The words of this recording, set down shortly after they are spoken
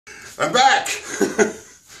I'm back!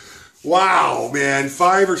 Wow, man,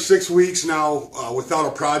 5 or 6 weeks now without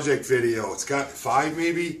a project video. It's got 5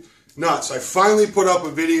 maybe? Nuts. I finally put up a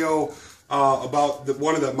video about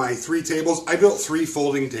my 3 tables. I built 3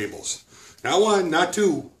 folding tables. Not 1, not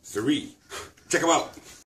 2, 3. Check them out.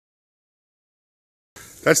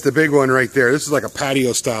 That's the big one right there. This is like a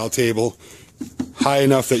patio style table. High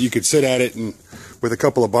enough that you could sit at it and with a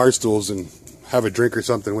couple of bar stools and have a drink or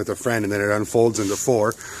something with a friend, and then it unfolds into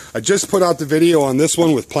 4. I just put out the video on this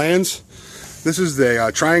one with plans. This is the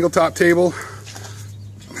triangle top table.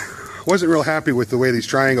 Wasn't real happy with the way these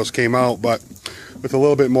triangles came out, but with a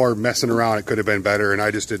little bit more messing around it could have been better, and I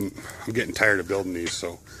just didn't. I'm getting tired of building these.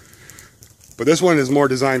 So, but this one is more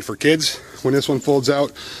designed for kids. When this one folds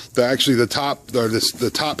out,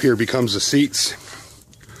 the top here becomes the seats.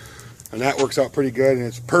 And that works out pretty good, and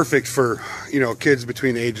it's perfect for, you know, kids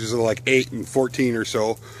between the ages of like 8 and 14 or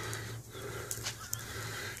so.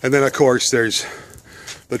 And then of course there's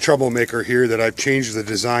the troublemaker here that I've changed the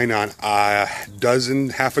design on half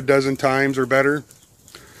a dozen times or better.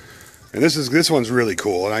 And this one's really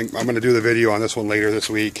cool, and I'm going to do the video on this one later this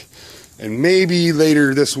week. And maybe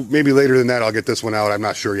later than that I'll get this one out. I'm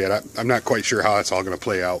not sure yet. I'm not quite sure how that's all going to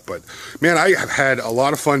play out, but man, I have had a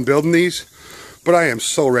lot of fun building these. But I am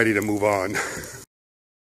so ready to move on.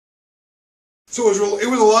 So it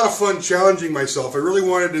was a lot of fun challenging myself. I really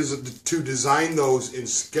wanted to design those in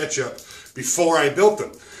SketchUp before I built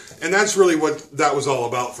them. And that's really what that was all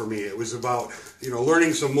about for me. It was about, you know,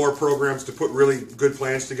 learning some more programs to put really good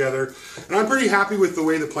plans together. And I'm pretty happy with the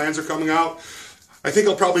way the plans are coming out. I think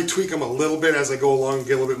I'll probably tweak them a little bit as I go along and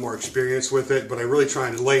get a little bit more experience with it, but I really try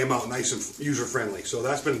and lay them out nice and user-friendly. So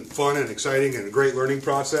that's been fun and exciting and a great learning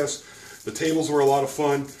process. The tables were a lot of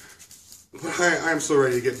fun, but I'm so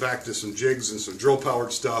ready to get back to some jigs and some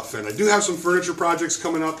drill-powered stuff. And I do have some furniture projects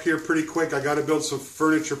coming up here pretty quick. I got to build some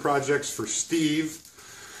furniture projects for Steve.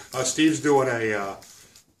 Steve's doing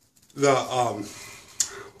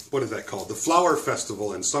what is that called? The Flower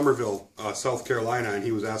Festival in Summerville, South Carolina, and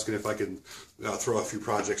he was asking if I could throw a few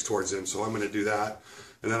projects towards him, so I'm going to do that.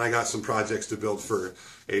 And then I got some projects to build for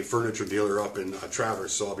a furniture dealer up in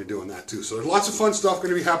Traverse, so I'll be doing that too. So there's lots of fun stuff going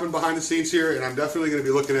to be happening behind the scenes here, and I'm definitely going to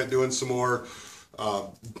be looking at doing some more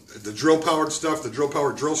the drill-powered stuff, the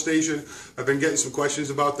drill-powered drill station. I've been getting some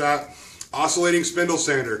questions about that. Oscillating spindle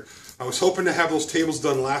sander. I was hoping to have those tables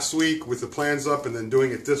done last week with the plans up and then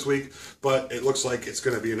doing it this week, but it looks like it's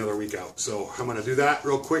going to be another week out. So I'm going to do that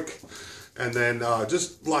real quick. And then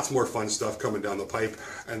just lots more fun stuff coming down the pipe.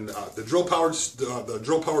 And the drill powered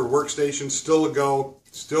workstation still a go,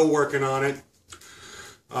 still working on it.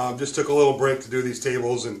 Just took a little break to do these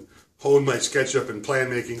tables and hone my SketchUp and plan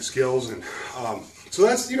making skills. And so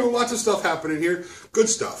that's, you know, lots of stuff happening here. Good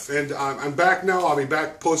stuff. And I'm back now. I'll be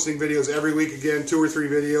back posting videos every week again, 2 or 3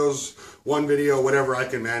 videos, 1 video, whatever I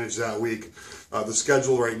can manage that week. The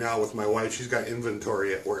schedule right now with my wife, she's got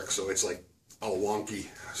inventory at work, so it's like all wonky.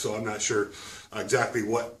 So I'm not sure exactly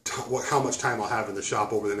how much time I'll have in the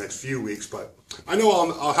shop over the next few weeks, but I know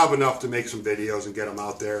I'll have enough to make some videos and get them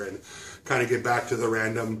out there and kind of get back to the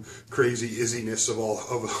random crazy Izziness of all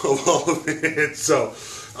of it. So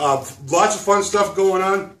lots of fun stuff going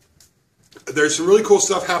on. There's some really cool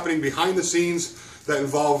stuff happening behind the scenes that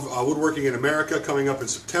involve woodworking in America coming up in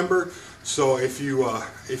September. So if you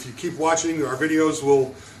keep watching, our videos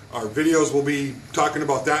will be talking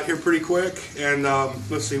about that here pretty quick. And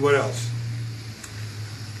let's see what else.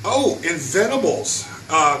 Oh, Inventables.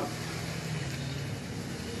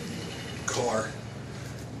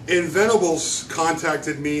 Inventables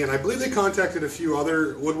contacted me, and I believe they contacted a few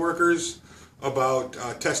other woodworkers about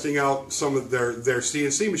testing out some of their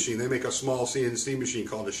CNC machine. They make a small CNC machine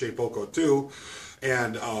called a Shapeoko 2.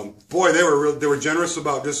 And boy, they were generous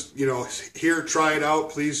about just, you know, here, try it out.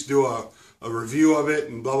 Please do a review of it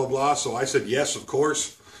and blah, blah, blah. So I said, yes, of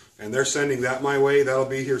course. And they're sending that my way. That'll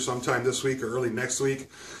be here sometime this week or early next week.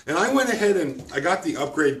 And I went ahead and I got the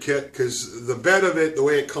upgrade kit because the bed of it, the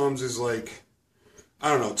way it comes is like, I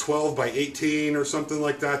don't know, 12 by 18 or something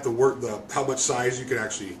like that. How much size you can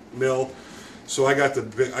actually mill. So I got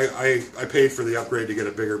I paid for the upgrade to get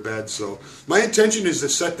a bigger bed. So my intention is to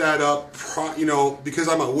set that up, you know, because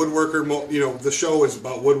I'm a woodworker, you know, the show is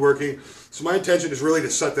about woodworking. So my intention is really to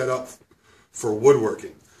set that up for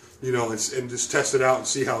woodworking, you know, and just test it out and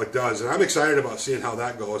see how it does. And I'm excited about seeing how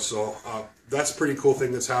that goes. So that's a pretty cool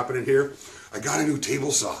thing that's happening here. I got a new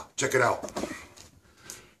table saw. Check it out.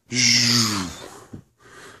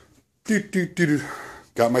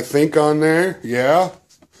 Got my think on there. Yeah.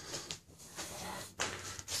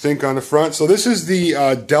 Think on the front. So this is the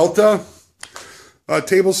Delta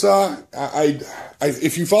table saw.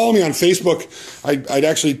 if you follow me on Facebook, I'd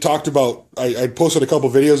actually talked about, I posted a couple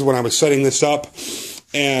videos when I was setting this up,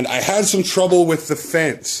 and I had some trouble with the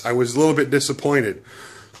fence. I was a little bit disappointed.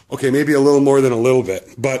 Okay, maybe a little more than a little bit,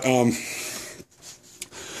 but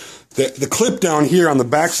the clip down here on the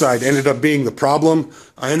backside ended up being the problem.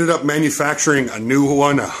 I ended up manufacturing a new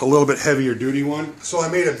one, a little bit heavier duty one. So I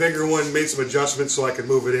made a bigger one, made some adjustments so I could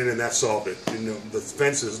move it in, and that solved it. You know, the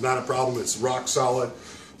fence is not a problem, it's rock solid.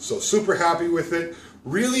 So super happy with it.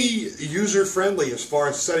 Really user-friendly as far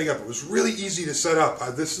as setting up. It was really easy to set up.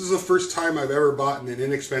 This is the first time I've ever bought an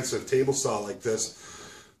inexpensive table saw like this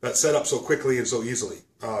that set up so quickly and so easily.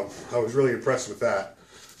 I was really impressed with that.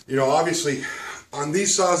 You know, obviously, on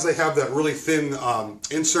these saws they have that really thin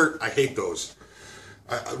insert. I hate those.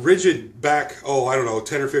 Rigid back, I don't know,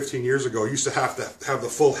 10 or 15 years ago, used to have the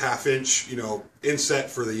full half-inch, you know, inset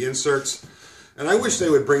for the inserts. And I wish they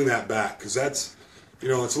would bring that back, because that's, you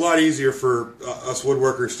know, it's a lot easier for us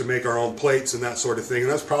woodworkers to make our own plates and that sort of thing.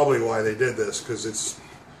 And that's probably why they did this, because it's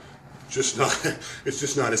just not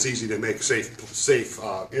as easy to make safe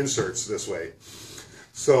inserts this way.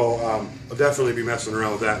 So I'll definitely be messing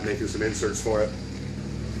around with that and making some inserts for it.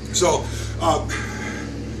 So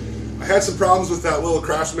I had some problems with that little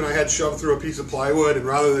Craftsman I had shoved through a piece of plywood, and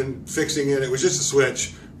rather than fixing it, it was just a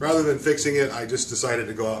switch. Rather than fixing it, I just decided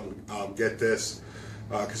to go out and get this,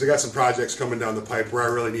 because I got some projects coming down the pipe where I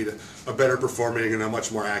really need a better performing and a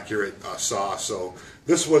much more accurate saw. So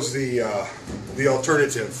this was the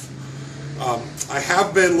alternative. I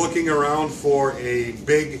have been looking around for a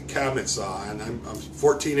big cabinet saw, and I'm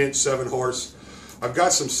 14-inch, 7-horse. I've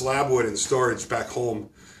got some slab wood in storage back home,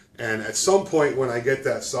 and at some point when I get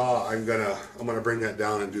that saw, I'm gonna bring that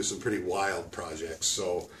down and do some pretty wild projects.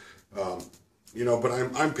 So, you know, but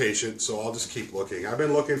I'm patient, so I'll just keep looking. I've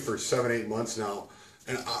been looking for 7-8 months now,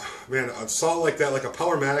 and man, a saw like that, like a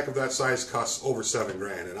Powermatic of that size, costs over $7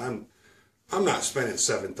 grand, and I'm not spending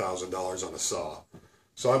 $7,000 on a saw.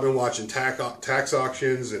 So I've been watching tax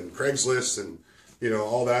auctions and Craigslist and, you know,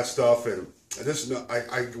 all that stuff, and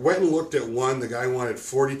I went and looked at one. The guy wanted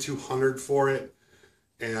 $4,200 for it,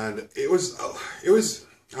 and it was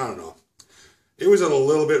I don't know, it was in a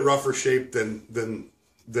little bit rougher shape than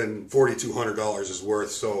 $4,200 is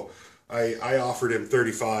worth. So I offered him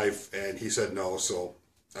 $35, and he said no. So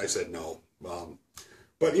I said no.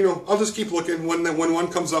 But you know, I'll just keep looking. When one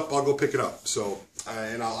comes up, I'll go pick it up. So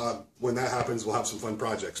and when that happens, we'll have some fun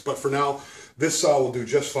projects. But for now, this saw will do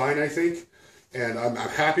just fine, I think. And I'm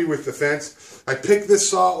happy with the fence. I picked this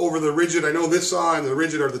saw over the Rigid. I know this saw and the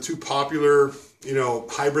Rigid are the two popular, you know,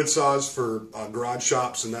 hybrid saws for garage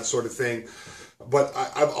shops and that sort of thing. But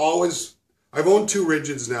I've owned two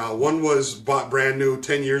Rigids now. One was bought brand new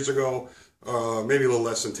 10 years ago, maybe a little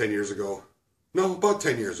less than 10 years ago. No, about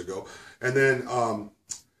 10 years ago. And then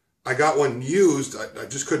I got one used. I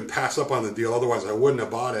just couldn't pass up on the deal. Otherwise, I wouldn't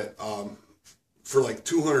have bought it for like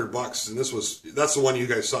 $200. And that's the one you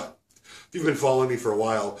guys saw. If you've been following me for a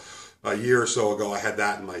while, a year or so ago, I had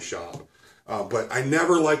that in my shop. But I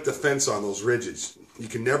never liked the fence on those Rigids. You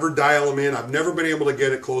can never dial them in. I've never been able to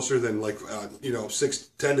get it closer than like, you know,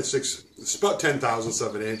 10 to 6, it's about 10 thousandths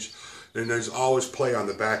of an inch. And there's always play on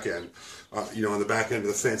the back end. You know, on the back end of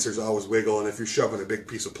the fence, there's always wiggle. And if you're shoving a big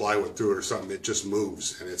piece of plywood through it or something, it just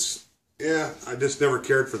moves. And I just never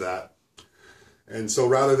cared for that. And so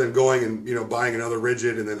rather than going and, you know, buying another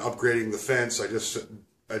Rigid and then upgrading the fence, I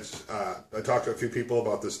talked to a few people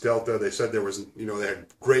about this Delta. They said there was, you know, they had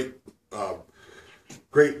great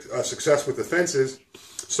success with the fences.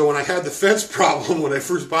 So when I had the fence problem when I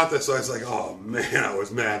first bought this, I was like, oh man, I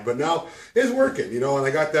was mad. But now it's working, you know, and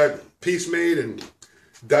I got that piece made and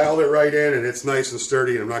dialed it right in, and it's nice and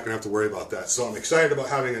sturdy, and I'm not going to have to worry about that. So I'm excited about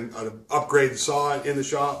having an upgrade saw in the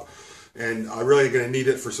shop, and I'm really going to need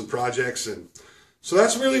it for some projects. And so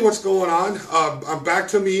that's really what's going on. I'm back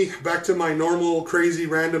to my normal crazy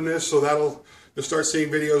randomness. So you'll start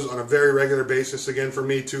seeing videos on a very regular basis again for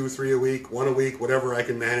me, 2, 3 a week, 1 a week, whatever I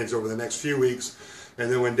can manage over the next few weeks.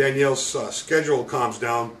 And then when Danielle's schedule calms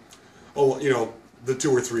down, you know, the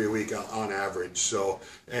 2 or 3 a week on average. So,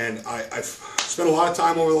 and I've spent a lot of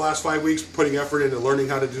time over the last 5 weeks putting effort into learning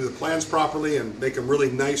how to do the plans properly and make them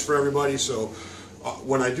really nice for everybody. So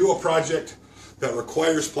when I do a project that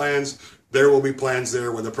requires plans, there will be plans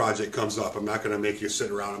there when the project comes up. I'm not going to make you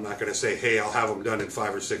sit around. I'm not going to say, hey, I'll have them done in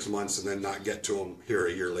 5 or 6 months and then not get to them here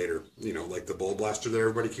a year later. You know, like the Bowl Blaster that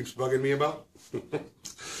everybody keeps bugging me about.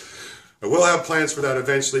 I will have plans for that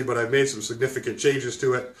eventually, but I've made some significant changes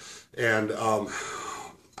to it. And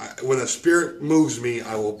when the spirit moves me,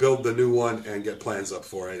 I will build the new one and get plans up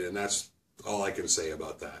for it. And that's all I can say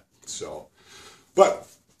about that. So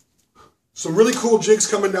some really cool jigs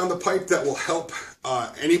coming down the pipe that will help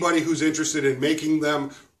anybody who's interested in making them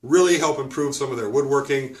really help improve some of their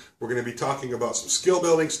woodworking. We're going to be talking about some skill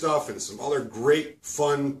building stuff and some other great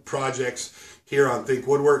fun projects here on Think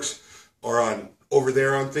Woodworks, or on over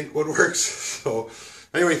there on Think Woodworks. So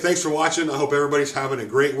anyway, thanks for watching. I hope everybody's having a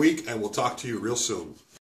great week, and we'll talk to you real soon.